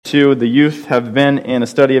2. The youth have been in a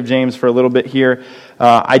study of James for a little bit here.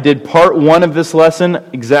 I did part 1 of this lesson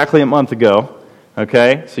exactly a month ago,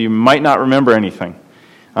 okay? So you might not remember anything.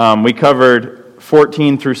 We covered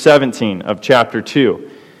 14 through 17 of chapter 2.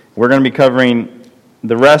 We're going to be covering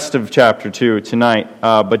the rest of chapter 2 tonight,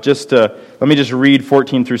 but let me just read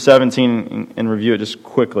 14 through 17 and review it just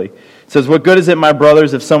quickly. It says, "What good is it, my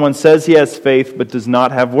brothers, if someone says he has faith but does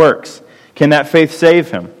not have works? Can that faith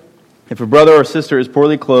save him? If a brother or sister is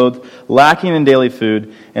poorly clothed, lacking in daily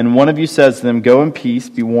food, and one of you says to them, 'Go in peace,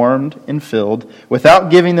 be warmed and filled,' without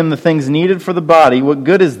giving them the things needed for the body, what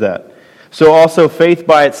good is that? So also faith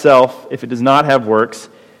by itself, if it does not have works,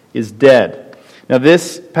 is dead." Now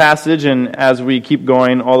this passage, and as we keep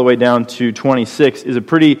going all the way down to 26, is a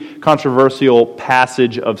pretty controversial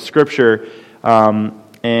passage of Scripture,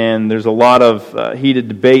 and there's a lot of heated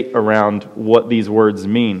debate around what these words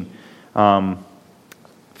mean.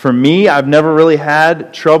 For me, I've never really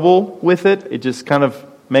had trouble with it. It just kind of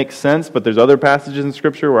makes sense, but there's other passages in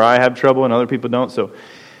Scripture where I have trouble and other people don't, so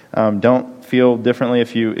don't feel differently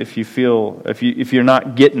if you're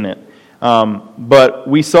not getting it. But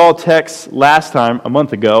we saw texts last time, a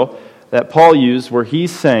month ago, that Paul used where he's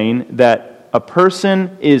saying that a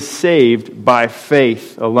person is saved by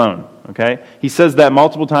faith alone. Okay? He says that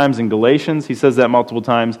multiple times in Galatians. He says that multiple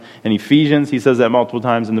times in Ephesians. He says that multiple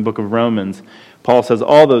times in the book of Romans. Paul says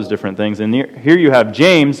all those different things. And here you have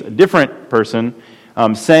James, a different person,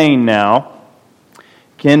 saying now,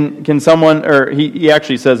 can someone, or he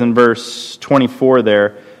actually says in verse 24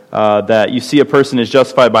 there, that you see a person is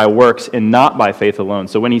justified by works and not by faith alone.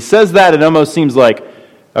 So when he says that, it almost seems like,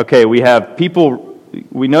 okay, we have people,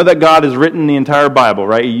 we know that God has written the entire Bible,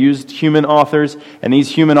 right? He used human authors, and these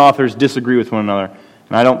human authors disagree with one another.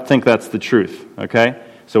 And I don't think that's the truth, okay?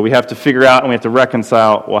 So we have to figure out and we have to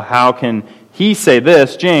reconcile, well, how can he say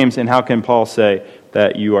this, James, and how can Paul say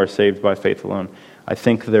that you are saved by faith alone? I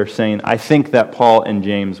think that Paul and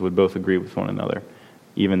James would both agree with one another,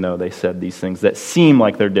 even though they said these things that seem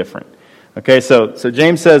like they're different. Okay, so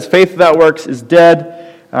James says, faith without works is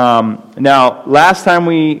dead. Now, last time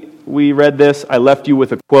we read this, I left you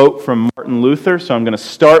with a quote from Martin Luther, so I'm going to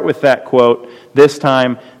start with that quote this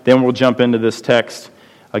time, then we'll jump into this text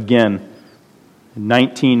again.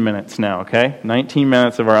 19 minutes now, okay? 19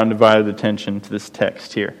 minutes of our undivided attention to this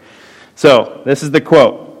text here. So, this is the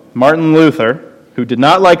quote. Martin Luther, who did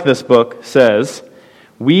not like this book, says,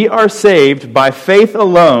 "We are saved by faith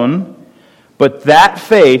alone, but that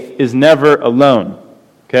faith is never alone."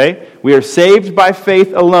 Okay? We are saved by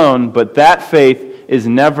faith alone, but that faith is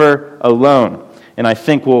never alone. And I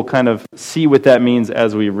think we'll kind of see what that means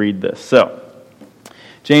as we read this. So,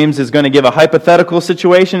 James is going to give a hypothetical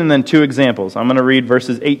situation and then 2 examples. I'm going to read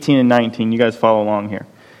verses 18 and 19. You guys follow along here.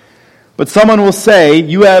 "But someone will say,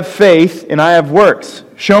 'You have faith, and I have works.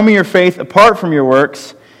 Show me your faith apart from your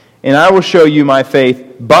works, and I will show you my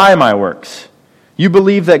faith by my works. You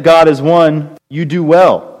believe that God is one, you do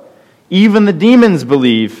well. Even the demons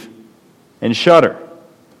believe and shudder.'"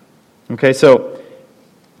 Okay, so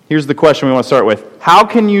here's the question we want to start with. How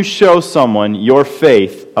can you show someone your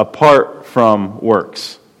faith apart from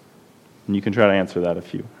works? And you can try to answer that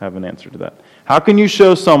if you have an answer to that. How can you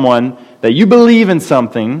show someone that you believe in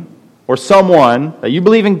something, or someone that you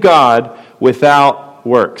believe in God, without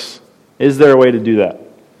works? Is there a way to do that?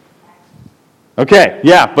 Okay,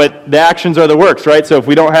 yeah, but the actions are the works, right? So if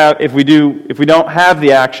we don't have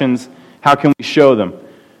the actions, how can we show them?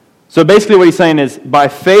 So basically what he's saying is, by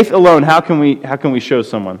faith alone, how can we show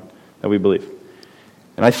someone that we believe?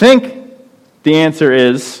 And I think the answer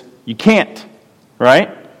is, you can't, right?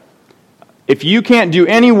 If you can't do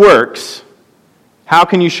any works, how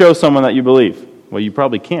can you show someone that you believe? Well, you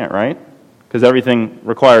probably can't, right? Because everything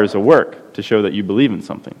requires a work to show that you believe in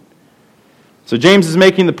something. So James is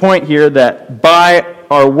making the point here that by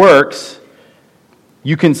our works,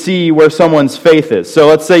 you can see where someone's faith is. So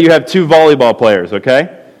let's say you have 2 volleyball players, okay?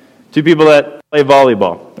 2 people that play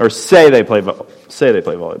volleyball, or say they play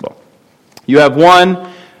volleyball. You have one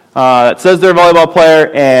that says they're a volleyball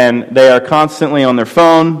player, and they are constantly on their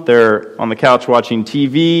phone. They're on the couch watching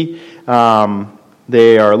TV.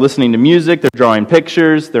 They are listening to music. They're drawing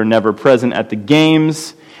pictures. They're never present at the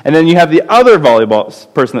games. And then you have the other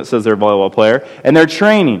volleyball person that says they're a volleyball player, and they're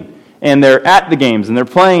training. And they're at the games, and they're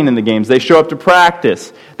playing in the games. They show up to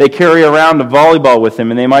practice. They carry around a volleyball with them,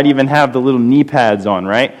 and they might even have the little knee pads on,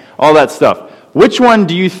 right? All that stuff. Which one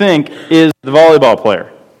do you think is the volleyball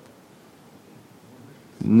player?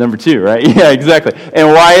 Number 2, right? Yeah, exactly. And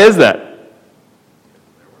why is that?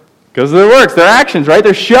 Because of their works, their actions, right?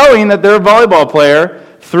 They're showing that they're a volleyball player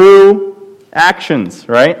through actions,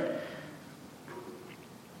 right?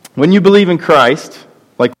 When you believe in Christ,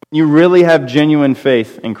 like you really have genuine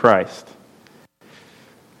faith in Christ,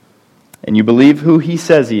 and you believe who He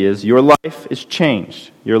says He is, your life is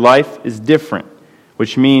changed. Your life is different,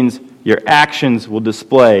 which means your actions will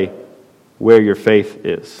display where your faith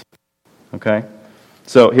is. Okay?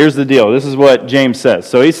 So here's the deal. This is what James says.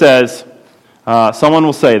 So he says, someone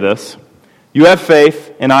will say this, you have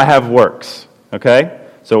faith and I have works. Okay?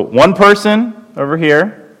 So one person over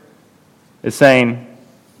here is saying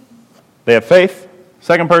they have faith.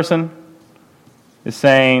 Second person is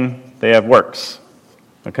saying they have works.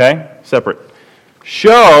 Okay? Separate.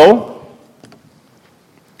 Show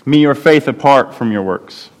me your faith apart from your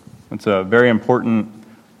works. That's a very important,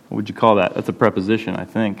 what would you call that? That's a preposition, I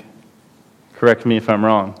think. Correct me if I'm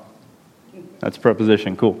wrong. That's a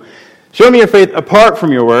preposition. Cool. Show me your faith apart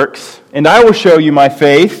from your works, and I will show you my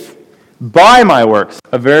faith by my works.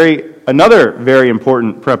 Another very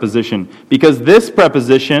important preposition, because this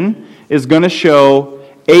preposition is going to show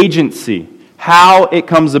agency, how it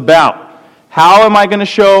comes about. How am I going to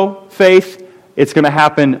show faith? It's going to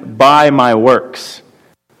happen by my works.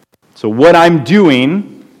 So what I'm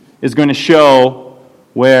doing is going to show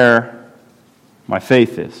where my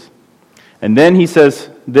faith is. And then he says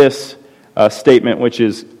this statement, which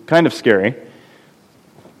is kind of scary.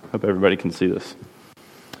 Hope everybody can see this.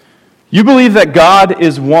 You believe that God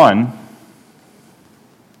is one.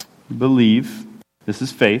 You believe. This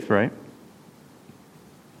is faith, right?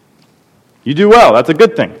 You do well. That's a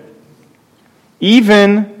good thing.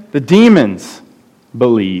 Even the demons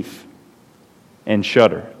believe and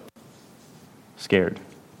shudder. Scared.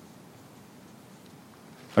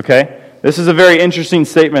 Okay? This is a very interesting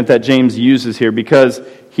statement that James uses here because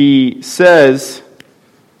he says,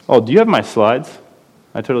 oh, do you have my slides?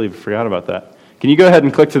 I totally forgot about that. Can you go ahead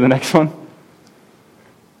and click to the next one?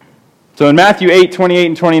 So in Matthew 8, 28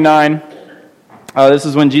 and 29, this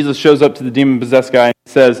is when Jesus shows up to the demon-possessed guy and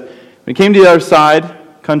says, when he came to the other side,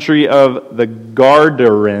 country of the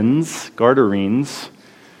Gadarenes,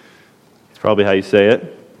 it's probably how you say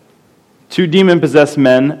it, 2 demon-possessed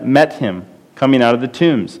men met him, coming out of the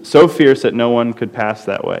tombs, so fierce that no one could pass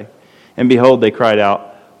that way. And behold, they cried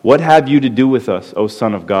out, what have you to do with us, O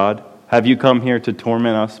Son of God? Have you come here to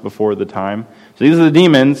torment us before the time? So these are the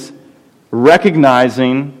demons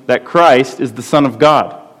recognizing that Christ is the Son of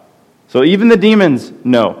God. So even the demons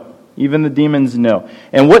know. Even the demons know.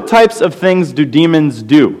 And what types of things do demons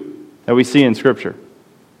do that we see in Scripture?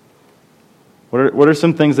 What are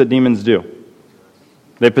some things that demons do?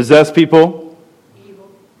 They possess people. Evil.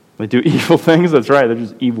 They do evil things. That's right. They're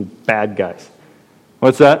just evil bad guys.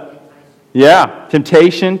 What's that? Yeah.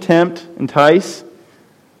 Temptation, tempt, entice.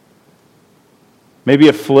 Maybe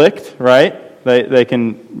afflict, right? They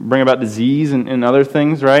can bring about disease and other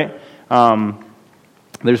things, right?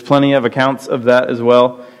 There's plenty of accounts of that as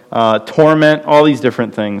well. Torment, all these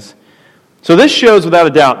different things. So this shows without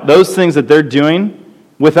a doubt, those things that they're doing,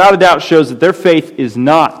 without a doubt shows that their faith is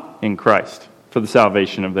not in Christ for the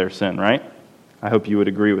salvation of their sin, right? I hope you would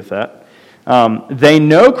agree with that. They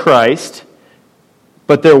know Christ,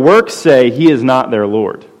 but their works say He is not their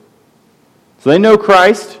Lord. So they know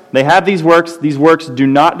Christ, they have these works do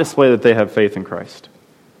not display that they have faith in Christ.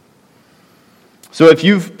 So if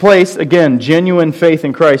you've placed, again, genuine faith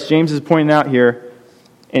in Christ, James is pointing out here,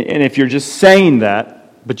 and if you're just saying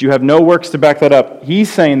that, but you have no works to back that up,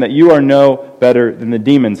 he's saying that you are no better than the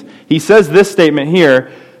demons. He says this statement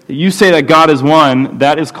here, you say that God is one,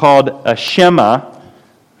 that is called a Shema,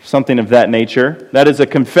 something of that nature. That is a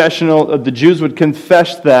confessional, the Jews would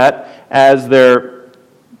confess that as they're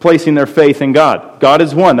placing their faith in God. God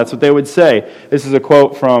is one, that's what they would say. This is a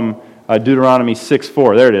quote from Deuteronomy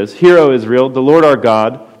 6:4. There it is. Hear, O Israel, the Lord our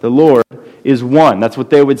God, the Lord is one. That's what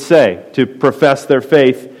they would say to profess their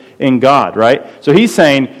faith in God, right? So he's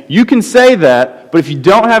saying, you can say that, but if you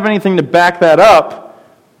don't have anything to back that up,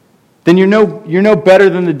 then you're no better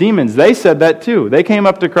than the demons. They said that too. They came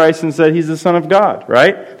up to Christ and said, He's the Son of God,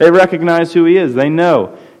 right? They recognize who He is. They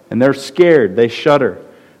know. And they're scared. They shudder,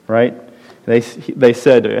 right? They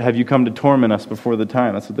said, have you come to torment us before the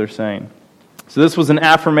time? That's what they're saying. So this was an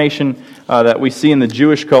affirmation that we see in the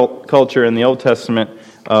Jewish culture in the Old Testament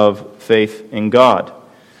of faith in God.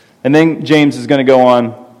 And then James is going to go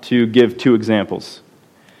on to give 2 examples.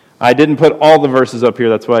 I didn't put all the verses up here.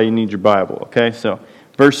 That's why you need your Bible, okay? So,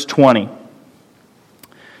 verse 20.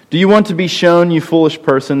 Do you want to be shown, you foolish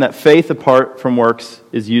person, that faith apart from works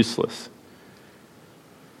is useless?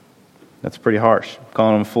 That's pretty harsh,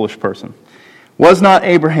 calling him a foolish person. Was not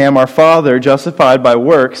Abraham, our father, justified by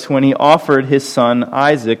works when he offered his son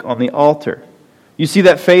Isaac on the altar? You see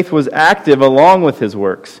that faith was active along with his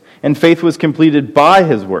works, and faith was completed by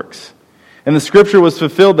his works. And the scripture was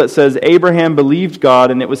fulfilled that says, Abraham believed God,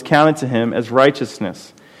 and it was counted to him as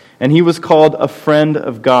righteousness. And he was called a friend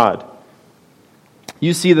of God.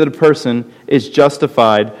 You see that a person is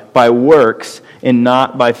justified by works and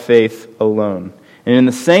not by faith alone. And in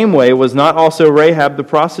the same way, was not also Rahab the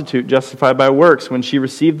prostitute justified by works when she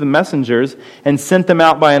received the messengers and sent them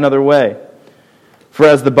out by another way? For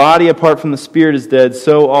as the body apart from the spirit is dead,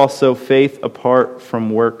 so also faith apart from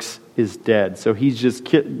works is dead. So he's just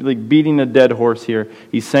beating a dead horse here.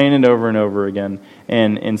 He's saying it over and over again.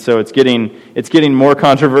 And so it's getting more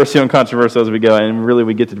controversial and controversial as we go. And really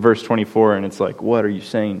we get to verse 24 and it's like, what are you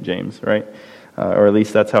saying, James, right? Or at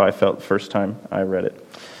least that's how I felt the first time I read it.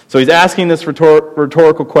 So he's asking this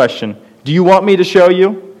rhetorical question. Do you want me to show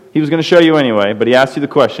you? He was going to show you anyway, but he asked you the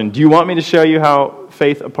question. Do you want me to show you how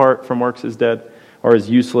faith apart from works is dead? Or is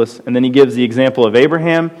useless. And then he gives the example of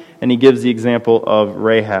Abraham, and he gives the example of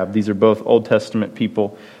Rahab. These are both Old Testament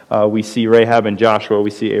people. We see Rahab in Joshua,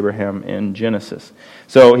 we see Abraham in Genesis.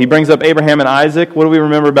 So he brings up Abraham and Isaac. What do we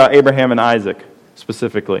remember about Abraham and Isaac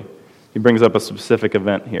specifically? He brings up a specific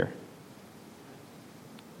event here.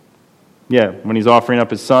 Yeah, when he's offering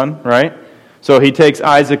up his son, right? So he takes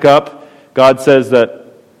Isaac up. God says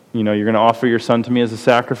that, you're going to offer your son to me as a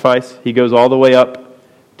sacrifice. He goes all the way up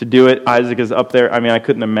to do it. Isaac is up there. I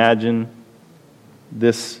couldn't imagine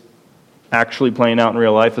this actually playing out in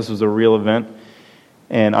real life. This was a real event.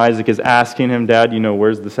 And Isaac is asking him, Dad,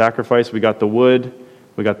 where's the sacrifice? We got the wood.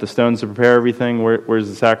 We got the stones to prepare everything. Where's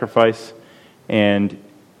the sacrifice? And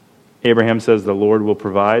Abraham says the Lord will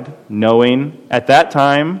provide, knowing at that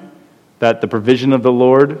time that the provision of the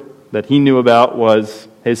Lord that he knew about was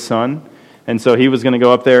his son. And so he was going to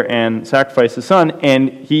go up there and sacrifice his son, and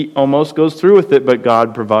he almost goes through with it, but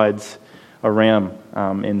God provides a ram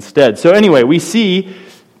instead. So anyway, we see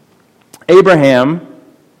Abraham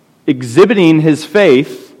exhibiting his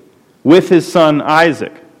faith with his son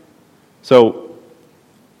Isaac. So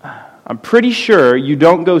I'm pretty sure you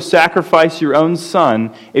don't go sacrifice your own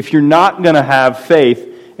son if you're not going to have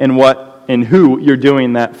faith in what and who you're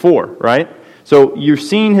doing that for, right? So you're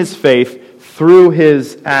seeing his faith through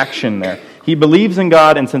his action there. He believes in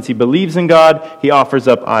God, and since he believes in God, he offers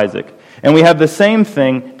up Isaac. And we have the same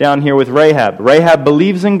thing down here with Rahab. Rahab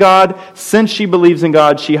believes in God. Since she believes in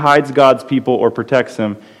God, she hides God's people or protects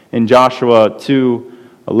them. In Joshua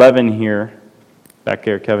 2:11 here, back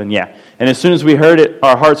there, Kevin, yeah. And as soon as we heard it,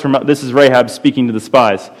 our hearts were... This is Rahab speaking to the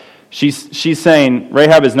spies. She's saying,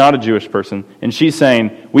 Rahab is not a Jewish person, and she's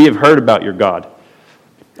saying, we have heard about your God.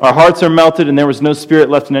 Our hearts are melted, and there was no spirit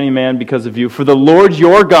left in any man because of you. For the Lord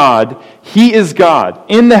your God, He is God,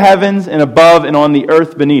 in the heavens and above and on the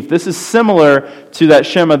earth beneath. This is similar to that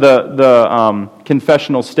Shema, the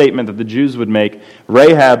confessional statement that the Jews would make.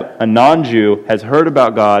 Rahab, a non-Jew, has heard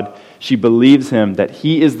about God. She believes Him, that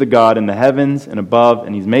He is the God in the heavens and above,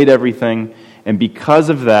 and He's made everything. And because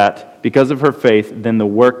of that, because of her faith, then the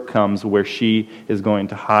work comes where she is going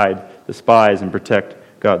to hide the spies and protect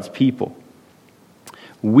God's people.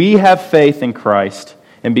 We have faith in Christ,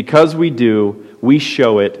 and because we do, we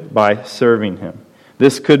show it by serving Him.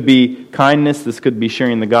 This could be kindness, this could be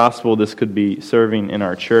sharing the gospel, this could be serving in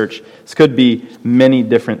our church. This could be many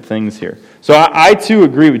different things here. So I too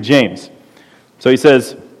agree with James. So he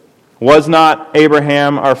says, was not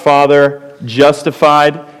Abraham our father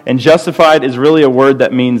justified? And justified is really a word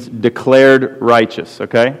that means declared righteous,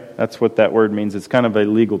 okay? That's what that word means. It's kind of a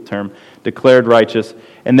legal term, declared righteous.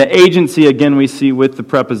 And the agency, again, we see with the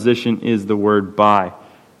preposition is the word by.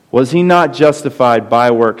 Was he not justified by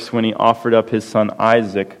works when he offered up his son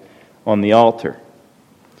Isaac on the altar?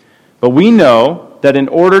 But we know that in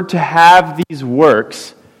order to have these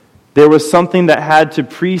works, there was something that had to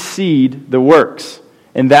precede the works,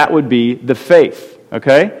 and that would be the faith,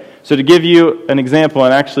 okay? So to give you an example,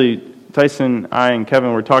 and actually Tyson, I, and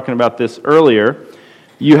Kevin were talking about this earlier,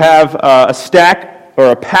 you have a stack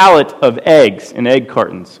or a pallet of eggs in egg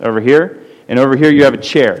cartons over here, and over here you have a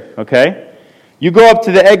chair, okay? You go up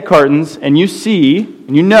to the egg cartons and you see,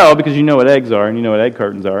 and you know, because you know what eggs are and you know what egg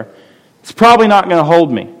cartons are, it's probably not going to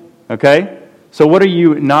hold me, okay? So what are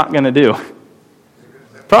you not going to do?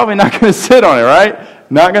 Probably not going to sit on it,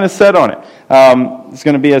 right? Not going to sit on it. It's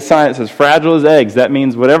going to be a sign that says fragile as eggs. That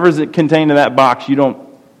means whatever's contained in that box,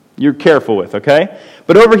 you're careful with, okay?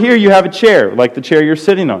 But over here you have a chair, like the chair you're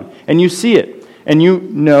sitting on, and you see it. And you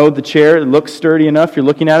know the chair, it looks sturdy enough, you're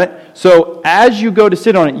looking at it. So as you go to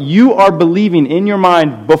sit on it, you are believing in your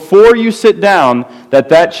mind before you sit down that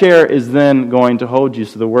that chair is then going to hold you,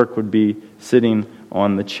 so the work would be sitting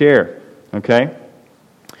on the chair, okay?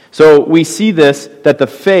 So we see this, that the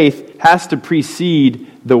faith has to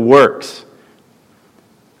precede the works.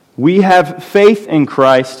 We have faith in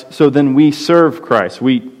Christ, so then we serve Christ.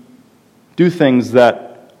 We do things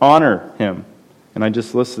that honor Him. And I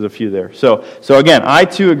just listed a few there. So again, I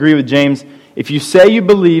too agree with James. If you say you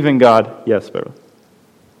believe in God, yes, Beverly.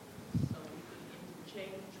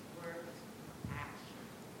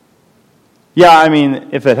 Yeah, I mean,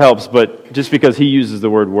 if it helps, but just because he uses the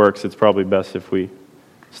word works, it's probably best if we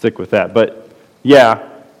stick with that. But yeah,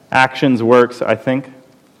 actions, works, I think,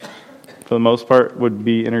 for the most part, would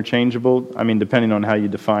be interchangeable. I mean, depending on how you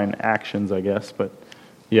define actions, I guess, but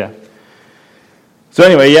yeah. So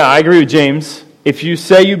anyway, yeah, I agree with James. If you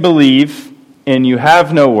say you believe and you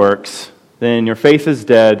have no works, then your faith is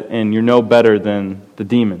dead and you're no better than the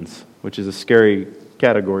demons, which is a scary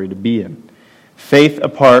category to be in. Faith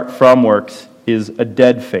apart from works is a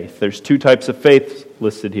dead faith. There's two types of faith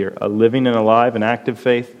listed here, a living and alive, an active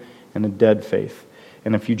faith, and a dead faith.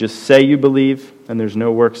 And if you just say you believe and there's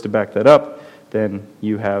no works to back that up, then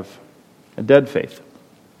you have a dead faith.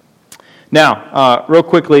 Now, real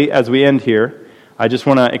quickly as we end here, I just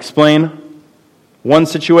want to explain one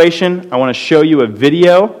situation. I want to show you a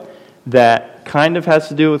video that kind of has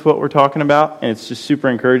to do with what we're talking about, and it's just super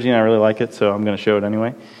encouraging. I really like it, so I'm going to show it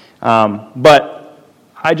anyway. But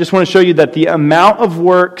I just want to show you that the amount of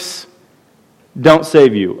works don't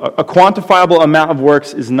save you. A quantifiable amount of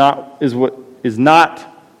works is not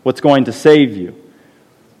what's going to save you.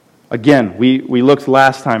 Again, we looked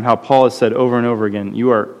last time how Paul has said over and over again,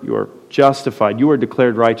 you are justified, you are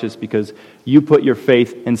declared righteous because you put your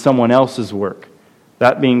faith in someone else's work.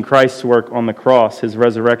 That being Christ's work on the cross, His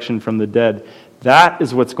resurrection from the dead. That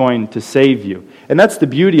is what's going to save you. And that's the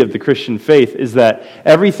beauty of the Christian faith, is that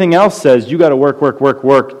everything else says you got to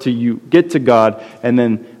work till you get to God. And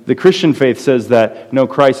then the Christian faith says that, no,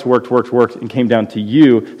 Christ worked, and came down to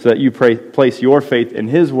you so that you place your faith in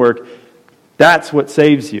His work. That's what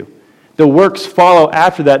saves you. The works follow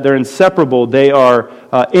after that. They're inseparable. They are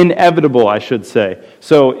inevitable, I should say.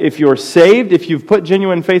 So if you're saved, if you've put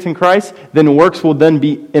genuine faith in Christ, then works will then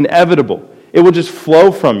be inevitable. It will just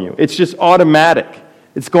flow from you. It's just automatic.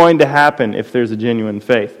 It's going to happen if there's a genuine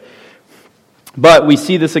faith. But we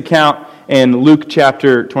see this account in Luke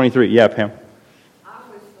chapter 23. Yeah, Pam? I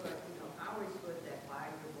always thought that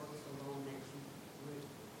by your works alone that you would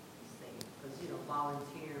be saved. Because,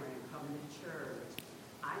 volunteering, coming to church.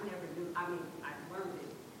 I never knew, I learned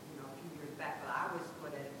it, a few years back, but I always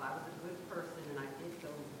thought that if I was a good person and I did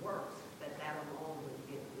those works, that alone would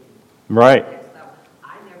get me. Right.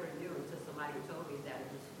 I never knew until somebody told me that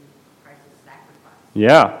it was Christ's sacrifice.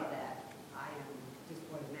 Yeah. That I am just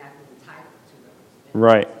automatically entitled to those.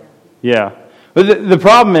 Right. Yeah. But the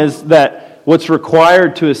problem is that what's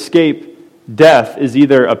required to escape death is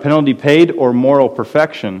either a penalty paid or moral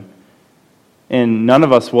perfection. And none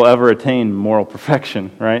of us will ever attain moral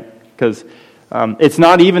perfection, right? Because it's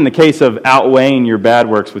not even the case of outweighing your bad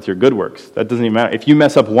works with your good works. That doesn't even matter. If you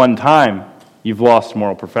mess up one time, you've lost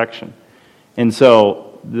moral perfection. And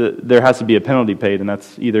so there has to be a penalty paid, and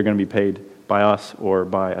that's either going to be paid by us or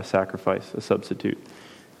by a sacrifice, a substitute.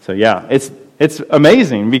 So yeah, it's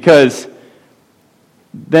amazing because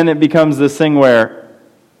then it becomes this thing where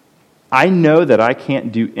I know that I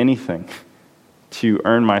can't do anything to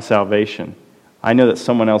earn my salvation. I know that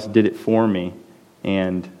someone else did it for me,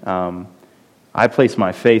 and I place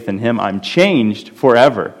my faith in Him. I'm changed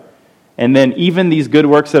forever. And then even these good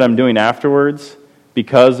works that I'm doing afterwards,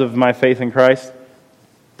 because of my faith in Christ,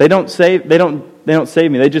 they don't save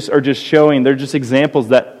me. They just are just showing, they're just examples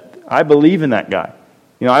that I believe in that guy.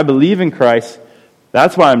 I believe in Christ.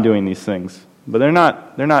 That's why I'm doing these things. But they're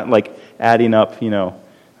not like adding up,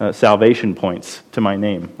 salvation points to my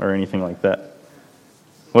name or anything like that.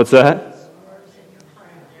 What's that?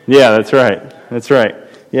 Yeah, that's right. That's right.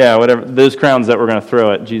 Yeah, whatever. Those crowns that we're going to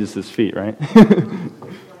throw at Jesus' feet, right?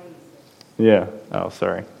 Yeah. Oh,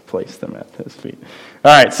 sorry. Place them at His feet.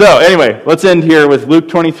 All right. So anyway, let's end here with Luke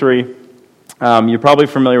 23. You're probably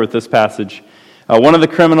familiar with this passage. One of the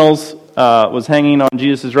criminals was hanging on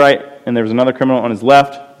Jesus' right, and there was another criminal on His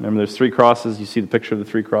left. Remember, there's 3 crosses. You see the picture of the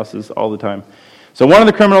 3 crosses all the time. So one of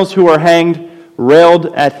the criminals who were hanged railed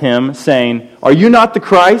at Him, saying, "Are you not the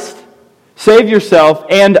Christ? Save yourself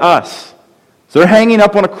and us." So they're hanging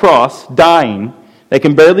up on a cross, dying. They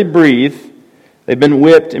can barely breathe. They've been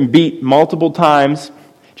whipped and beat multiple times.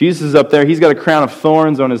 Jesus is up there. He's got a crown of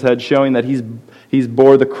thorns on His head, showing that he's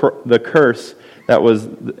bore the curse that was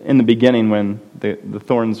in the beginning when the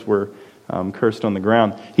thorns were cursed on the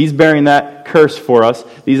ground. He's bearing that curse for us.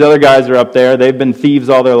 These other guys are up there. They've been thieves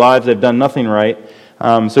all their lives. They've done nothing right.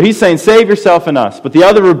 So He's saying, "Save yourself and us." But the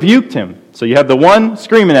other rebuked Him. So you have the one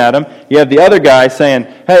screaming at Him. You have the other guy saying,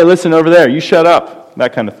 "Hey, listen over there. You shut up."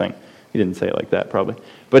 That kind of thing. He didn't say it like that, probably.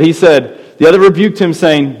 But he said, the other rebuked him,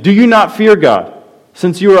 saying, do you not fear God,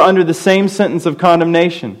 since you are under the same sentence of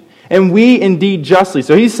condemnation? And we indeed justly.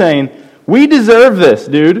 So he's saying, we deserve this,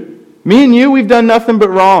 dude. Me and you, we've done nothing but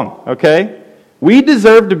wrong, okay? We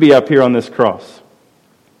deserve to be up here on this cross.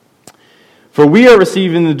 For we are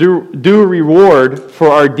receiving the due reward for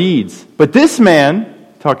our deeds. But this man,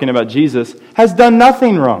 talking about Jesus, has done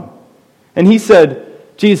nothing wrong. And he said,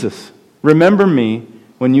 Jesus, remember me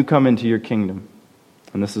when you come into your kingdom.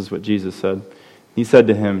 And this is what Jesus said. He said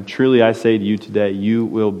to him, truly I say to you today, you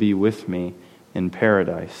will be with me in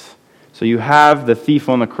paradise. So you have the thief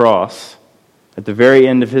on the cross at the very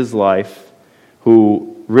end of his life,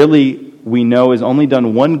 who really we know has only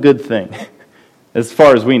done one good thing, as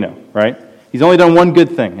far as we know, right? He's only done one good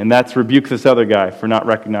thing, and that's rebuke this other guy for not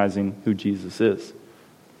recognizing who Jesus is.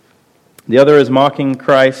 The other is mocking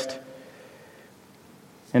Christ,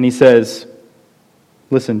 and he says,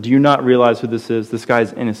 listen, do you not realize who this is? This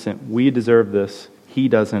guy's innocent. We deserve this. He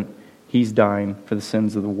doesn't. He's dying for the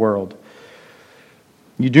sins of the world.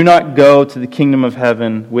 You do not go to the kingdom of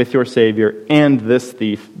heaven with your Savior and this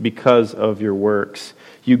thief because of your works.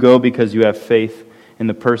 You go because you have faith in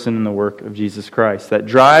the person and the work of Jesus Christ that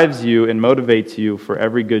drives you and motivates you for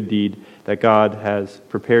every good deed that God has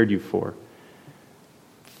prepared you for.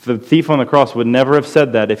 The thief on the cross would never have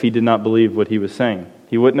said that if he did not believe what he was saying.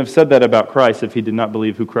 He wouldn't have said that about Christ if he did not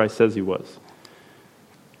believe who Christ says he was.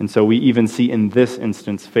 And so we even see in this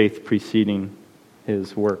instance faith preceding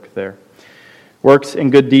his work there. Works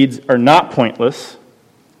and good deeds are not pointless,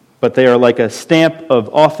 but they are like a stamp of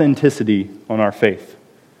authenticity on our faith.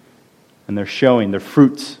 And they're showing, they're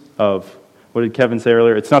fruits of, what did Kevin say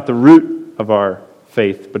earlier? It's not the root of our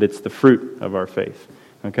faith, but it's the fruit of our faith.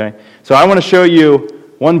 Okay? So I want to show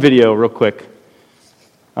you one video real quick.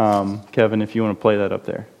 Kevin, if you want to play that up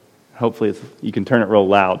there. Hopefully you can turn it real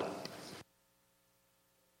loud.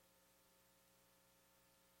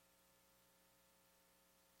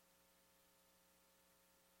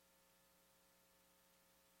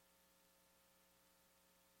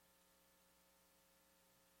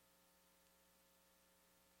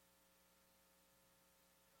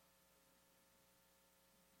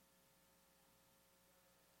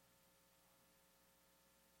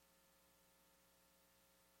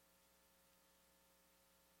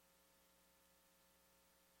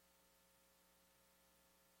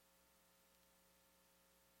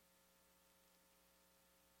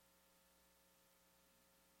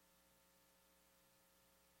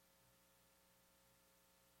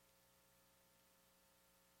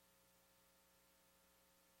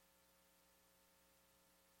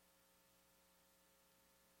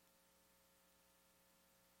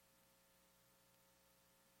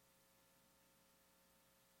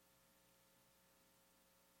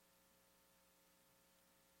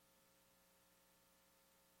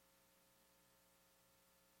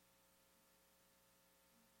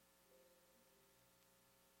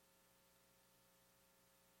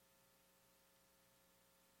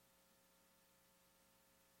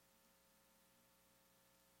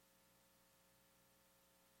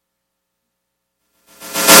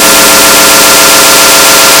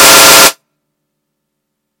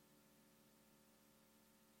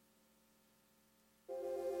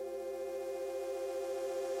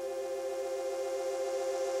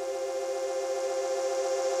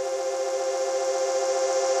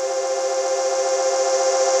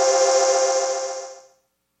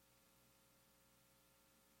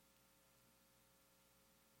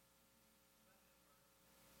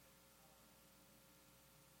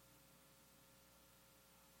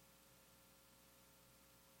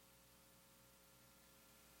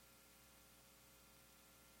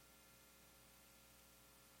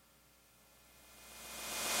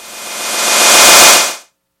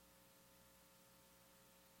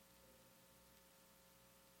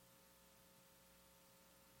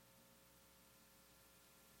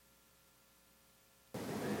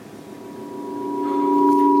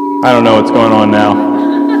 I don't know what's going on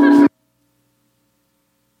now.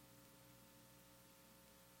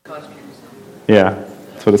 Yeah,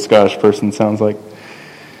 that's what a Scottish person sounds like.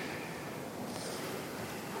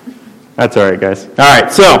 That's all right, guys. All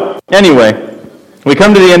right, so anyway, we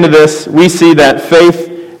come to the end of this. We see that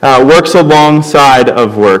faith works alongside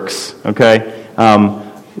of works, okay?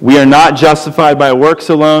 We are not justified by works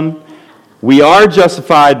alone. We are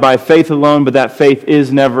justified by faith alone, but that faith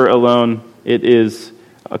is never alone. It is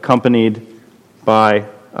accompanied by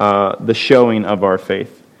the showing of our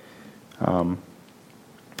faith.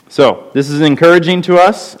 So, this is encouraging to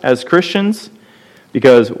us as Christians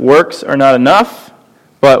because works are not enough,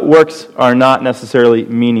 but works are not necessarily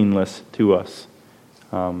meaningless to us.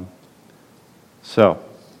 So,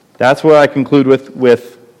 that's what I conclude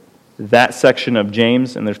with that section of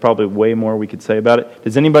James, and there's probably way more we could say about it.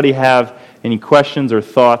 Does anybody have any questions or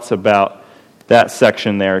thoughts about that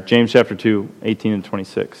section there? James chapter 2, 18 and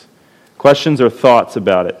 26. Questions or thoughts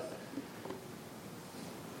about it?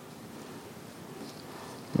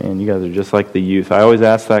 Man, you guys are just like the youth. I always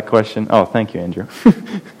ask that question. Oh, thank you, Andrew. I'm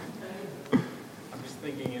just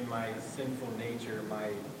thinking in my sinful nature,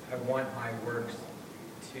 I want my works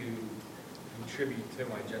to contribute to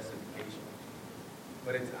my justification.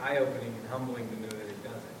 But it's eye-opening and humbling to know that it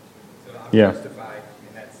doesn't. So I'm justified,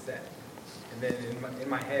 and that's set. And then in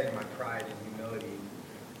my head, in my pride and humility,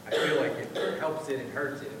 I feel like it helps it and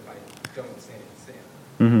hurts it if I don't sin and sin.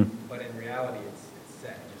 Mm-hmm. But in reality, it's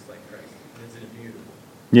set, just like Christ. It's immutable.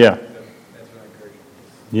 Yeah. So that's what I encourage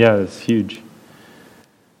you. Yeah, that's huge.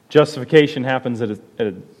 Justification happens at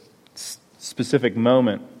a specific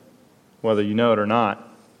moment, whether you know it or not.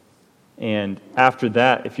 And after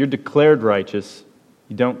that, if you're declared righteous,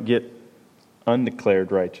 you don't get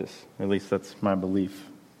undeclared righteous. At least that's my belief.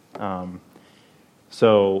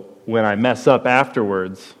 So when I mess up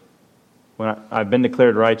afterwards, when I've been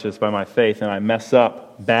declared righteous by my faith and I mess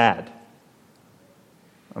up bad,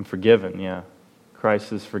 I'm forgiven, yeah. Christ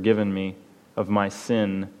has forgiven me of my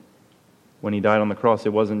sin. When he died on the cross,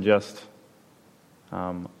 it wasn't just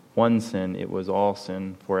one sin, it was all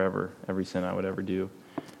sin forever, every sin I would ever do.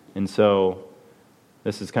 And so,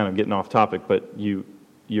 this is kind of getting off topic, but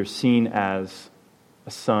you're seen as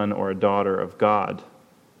a son or a daughter of God.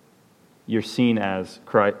 You're seen as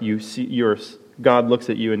Christ. God looks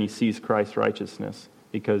at you and he sees Christ's righteousness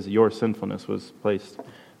because your sinfulness was placed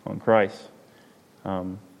on Christ.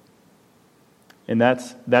 And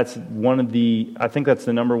that's one of I think that's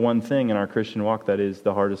the number one thing in our Christian walk that is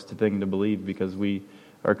the hardest thing to believe, because we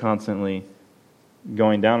are constantly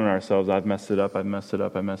going down on ourselves. I've messed it up,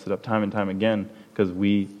 time and time again, because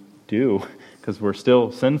we do, because we're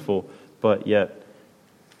still sinful, but yet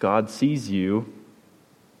God sees you,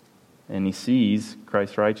 and he sees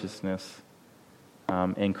Christ's righteousness,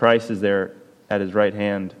 and Christ is there at his right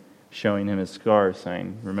hand showing him his scars,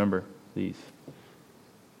 saying, remember these.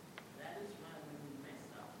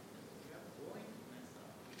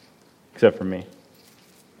 Except for me.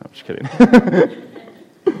 I'm just kidding.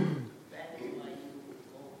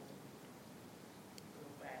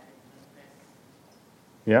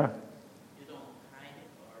 Yeah. You don't hide it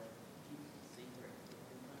or keep it secret.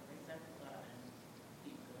 Accept God and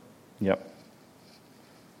keep going.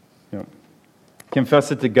 Yep.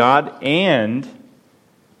 Confess it to God, and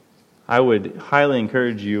I would highly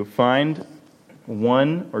encourage you, find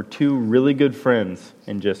one or two really good friends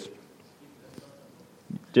and just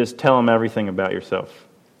tell them everything about yourself.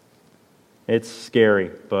 It's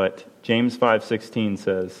scary, but James 5:16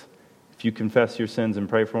 says, if you confess your sins and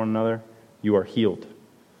pray for one another, you are healed.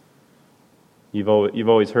 You've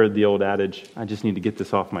always heard the old adage, I just need to get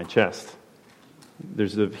this off my chest.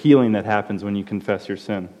 There's a healing that happens when you confess your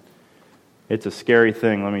sin. It's a scary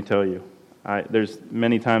thing, let me tell you. There's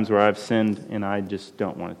many times where I've sinned and I just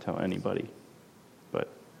don't want to tell anybody.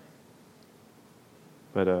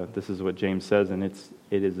 But this is what James says, and it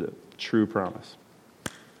is a true promise.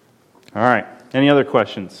 All right. Any other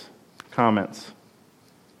questions? Comments?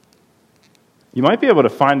 You might be able to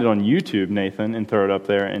find it on YouTube, Nathan, and throw it up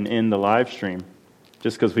there and in the live stream,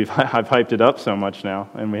 just because I've hyped it up so much now,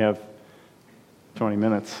 and we have 20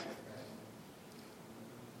 minutes.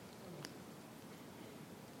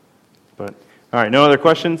 But all right, no other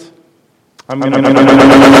questions? I'm going to